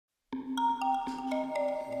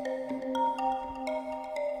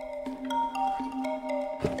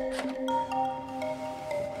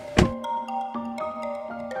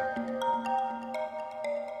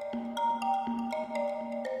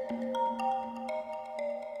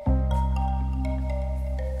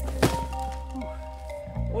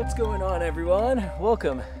What's going on, everyone?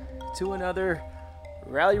 Welcome to another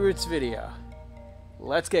Ralli Roots video.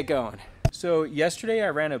 Let's get going. So yesterday I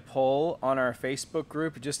ran a poll on our Facebook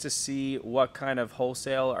group just to see what kind of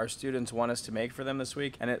wholesale our students want us to make for them this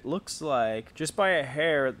week, and it looks like, just by a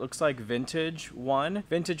hair, it looks like Vintage won.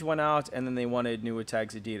 Vintage went out, and then they wanted New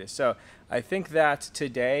Tags Adidas. So I think that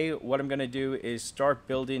today what I'm going to do is start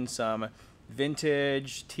building some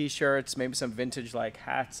vintage t-shirts, maybe some vintage like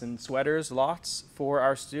hats and sweaters lots for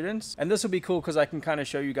our students. And this will be cool because I can kind of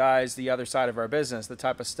show you guys the other side of our business, the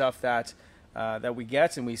type of stuff that that we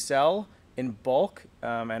get and we sell in bulk,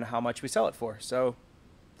 and how much we sell it for. So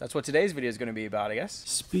that's what today's video is going to be about, I guess.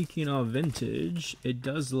 Speaking of vintage, it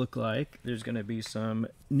does look like there's going to be some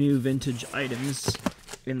new vintage items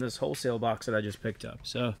in this wholesale box that I just picked up.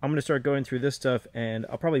 So I'm going to start going through this stuff, and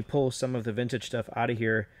I'll probably pull some of the vintage stuff out of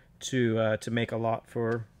here to make a lot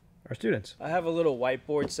for our students. I have a little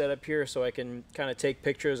whiteboard set up here so I can kind of take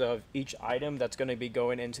pictures of each item that's going to be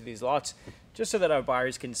going into these lots, just so that our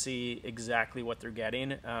buyers can see exactly what they're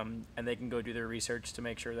getting, and they can go do their research to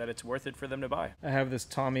make sure that it's worth it for them to buy. I have this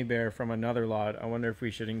Tommy Bear from another lot. I wonder if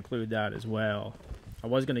we should include that as well. I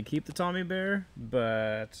was going to keep the Tommy Bear,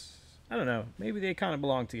 but I don't know, maybe they kind of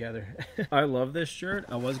belong together. I love this shirt.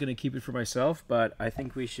 I was going to keep it for myself, but I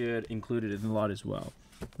think we should include it in the lot as well.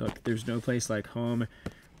 Look, there's no place like home.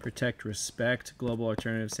 Protect, respect, Global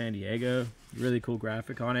Alternative San Diego. Really cool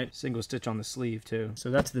graphic on it. Single stitch on the sleeve too.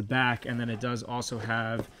 So that's the back, and then it does also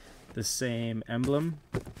have the same emblem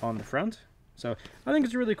on the front. So I think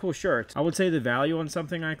it's a really cool shirt. I would say the value on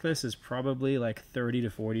something like this is probably like $30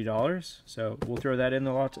 to $40. So we'll throw that in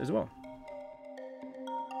the lot as well.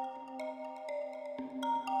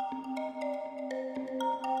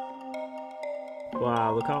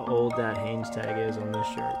 Wow, look how old that Hanes tag is on this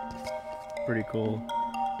shirt. Pretty cool.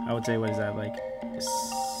 I would say, what is that, like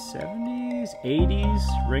 70s,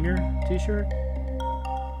 80s ringer t-shirt?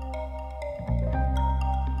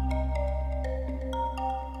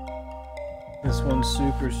 This one's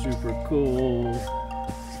super cool.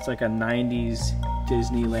 It's like a 90s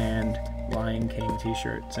Disneyland Lion King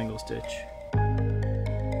t-shirt, single stitch.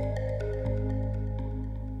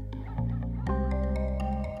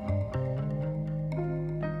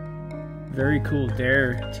 Very cool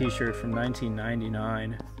Dare t-shirt from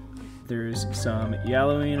 1999. There's some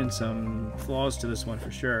yellowing and some flaws to this one for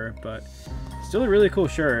sure, but still a really cool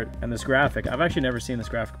shirt. And this graphic, I've actually never seen this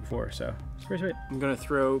graphic before, so it's pretty sweet. I'm gonna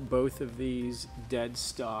throw both of these dead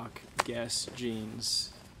stock Guess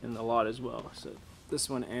jeans in the lot as well. So this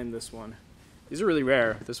one and this one. These are really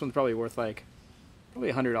rare. This one's probably worth like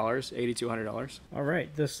 $100, $80 to $100. All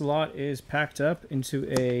right, this lot is packed up into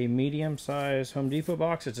a medium-sized Home Depot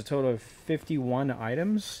box. It's a total of 51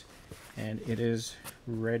 items, and it is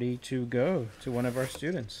ready to go to one of our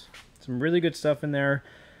students. Some really good stuff in there.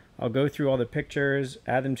 I'll go through all the pictures,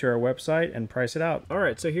 add them to our website, and price it out. All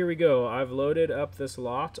right, so here we go. I've loaded up this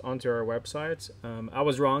lot onto our website. I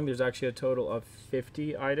was wrong. There's actually a total of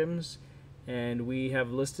 50 items, and we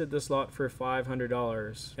have listed this lot for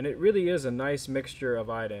 $500. And it really is a nice mixture of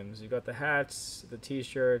items. You've got the hats, the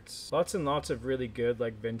t-shirts, lots and lots of really good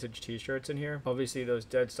like vintage t-shirts in here. Obviously those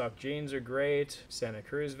dead stock jeans are great. Santa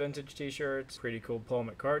Cruz vintage t-shirts, pretty cool Paul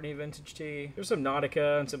McCartney vintage tee. There's some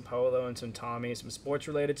Nautica and some Polo and some Tommy, some sports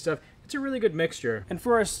related stuff. It's a really good mixture. And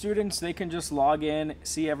for our students, they can just log in,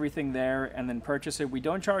 see everything there, and then purchase it. We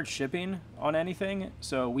don't charge shipping on anything,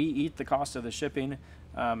 so we eat the cost of the shipping.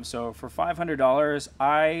 So for $500,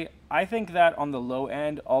 I think that on the low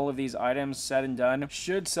end, all of these items said and done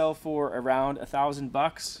should sell for around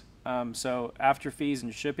 $1,000. So after fees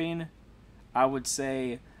and shipping, I would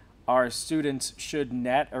say our students should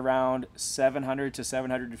net around $700 to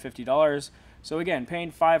 $750. So again,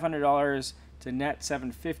 paying $500 to net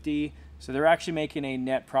 $750. So they're actually making a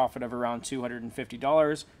net profit of around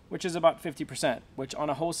 $250, which is about 50%, which on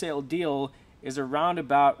a wholesale deal is around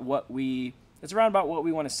about what we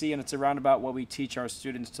want to see, and it's around about what we teach our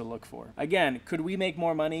students to look for. Again, could we make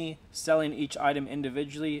more money selling each item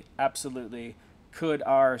individually? Absolutely. Could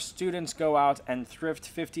our students go out and thrift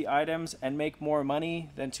 50 items and make more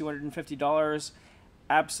money than $250?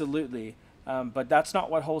 Absolutely. But that's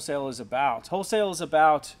not what wholesale is about. Wholesale is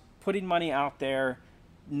about putting money out there,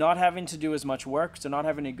 not having to do as much work, so not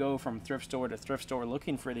having to go from thrift store to thrift store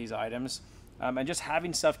looking for these items. And just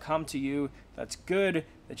having stuff come to you that's good,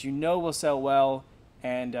 that you know will sell well,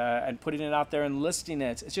 and putting it out there and listing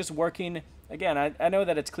it. It's just working. Again, I know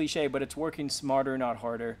that it's cliche, but it's working smarter, not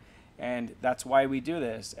harder, and that's why we do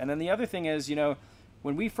this. And then the other thing is, you know,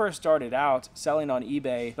 when we first started out selling on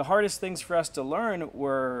eBay, the hardest things for us to learn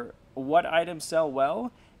were what items sell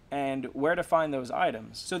well and where to find those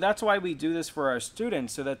items. So that's why we do this for our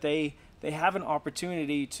students, so that they have an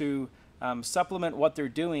opportunity to supplement what they're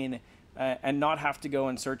doing and not have to go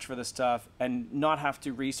and search for the stuff and not have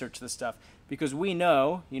to research the stuff. Because we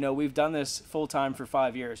know, we've done this full time for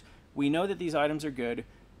 5 years. We know that these items are good,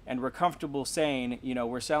 and we're comfortable saying,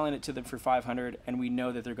 we're selling it to them for $500, and we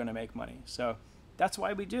know that they're going to make money. So that's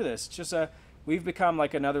why we do this. Just we've become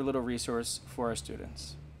like another little resource for our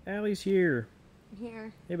students. Allie's here. I'm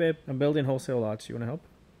here. Hey babe, I'm building wholesale lots. You want to help?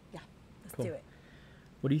 Yeah, let's Cool. do it.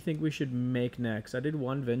 What do you think we should make next? I did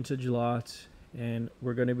one vintage lot, and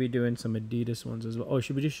we're going to be doing some Adidas ones as well. Oh,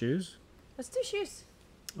 should we do shoes? Let's do shoes.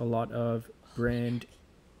 A lot of brand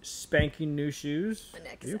spanking new shoes. My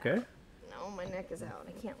neck Are is you okay? out. No, my neck is out.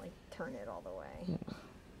 I can't like turn it all the way.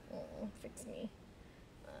 Oh, fix me.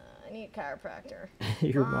 I need a chiropractor.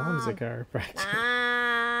 Your mom's a chiropractor.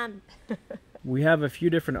 Mom. We have a few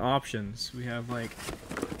different options. We have like,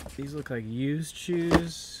 these look like used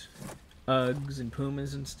shoes, Uggs and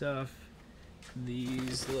Pumas and stuff.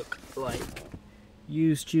 These look like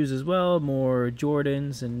used shoes as well, more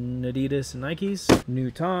Jordans and Adidas and Nikes. New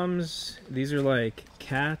Toms. These are like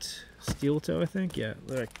cat steel toe, I think. Yeah,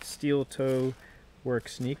 they're like steel toe work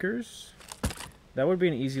sneakers. That would be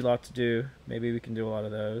an easy lot to do. Maybe we can do a lot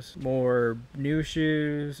of those. More new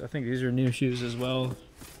shoes. I think these are new shoes as well.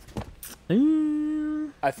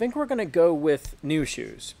 I think we're gonna go with new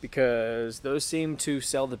shoes because those seem to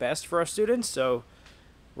sell the best for our students. So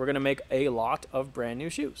we're gonna make a lot of brand new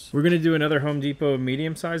shoes. We're gonna do another Home Depot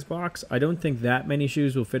medium-sized box. I don't think that many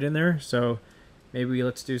shoes will fit in there, so maybe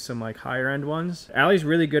let's do some like higher end ones. Allie's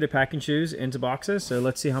really good at packing shoes into boxes, so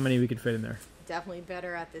let's see how many we can fit in there. Definitely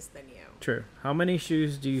better at this than you. True. How many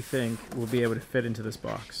shoes do you think will be able to fit into this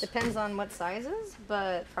box? Depends on what sizes,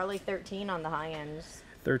 but probably 13 on the high ends.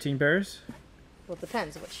 13 pairs? Well, it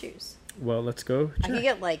depends what shoes. Well, let's go check. I could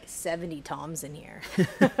get like 70 Toms in here. Is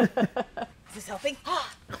this helping? Oh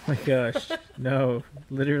my gosh. No,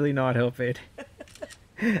 literally not helping.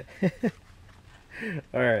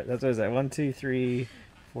 Alright, that's what is that? 1, 2, 3,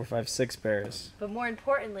 4, 5, 6 pairs. But more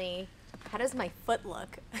importantly, how does my foot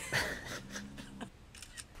look?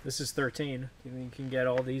 This is 13. Do you think you can get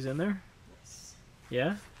all these in there? Yes.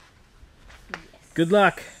 Yeah? Yes. Good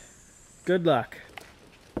luck. Good luck.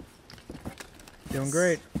 Doing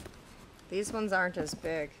great. These ones aren't as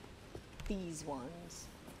big. These ones.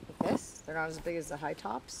 Like this, they're not as big as the high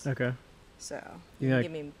tops. Okay. So, You can like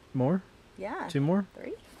give me, more? yeah. 2 more?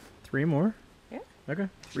 3? 3 more? Yeah. Okay.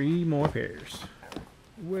 3 more pairs.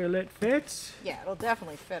 Will it fit? Yeah, it'll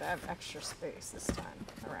definitely fit. I have extra space this time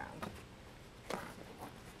around.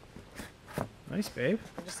 Nice, babe.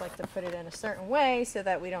 I just like to put it in a certain way so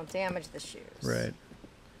that we don't damage the shoes. Right.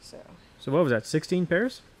 So what was that, 16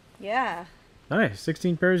 pairs? yeah. Nice,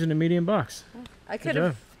 16 pairs in a medium box. I could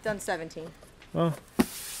have done 17. Well,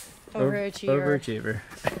 Overachiever.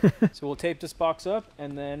 So we'll tape this box up,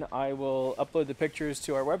 and then I will upload the pictures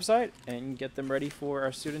to our website and get them ready for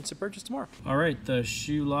our students to purchase tomorrow. All right, the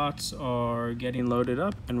shoe lots are getting loaded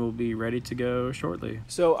up and will be ready to go shortly.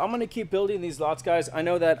 So I'm gonna keep building these lots, guys. I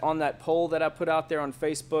know that on that poll that I put out there on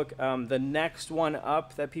Facebook, the next one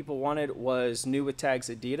up that people wanted was New with Tags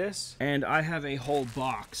Adidas. And I have a whole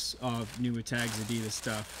box of New with Tags Adidas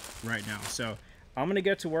stuff right now. So I'm going to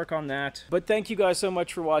get to work on that. But thank you guys so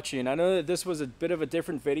much for watching. I know that this was a bit of a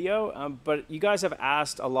different video, but you guys have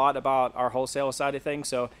asked a lot about our wholesale side of things.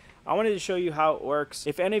 So I wanted to show you how it works.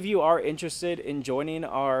 If any of you are interested in joining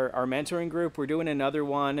our mentoring group, we're doing another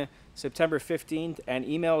one September 15th, and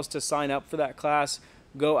emails to sign up for that class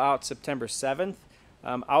go out September 7th.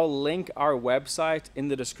 I'll link our website in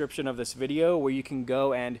the description of this video where you can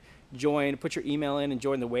go and join, put your email in and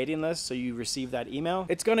join the waiting list so you receive that email.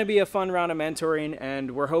 It's going to be a fun round of mentoring,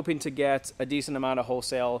 and we're hoping to get a decent amount of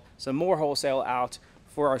wholesale, some more wholesale out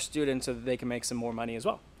for our students so that they can make some more money as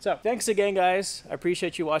well. So thanks again, guys. I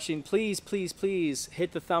appreciate you watching. Please, please, please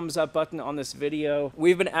hit the thumbs up button on this video.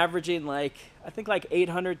 We've been averaging I think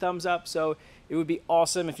 800 thumbs up. So it would be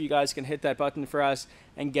awesome if you guys can hit that button for us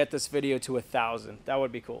and get this video to 1,000. That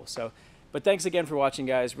would be cool. So, but thanks again for watching,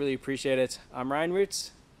 guys. Really appreciate it. I'm Ralli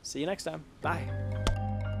Roots. See you next time. Bye.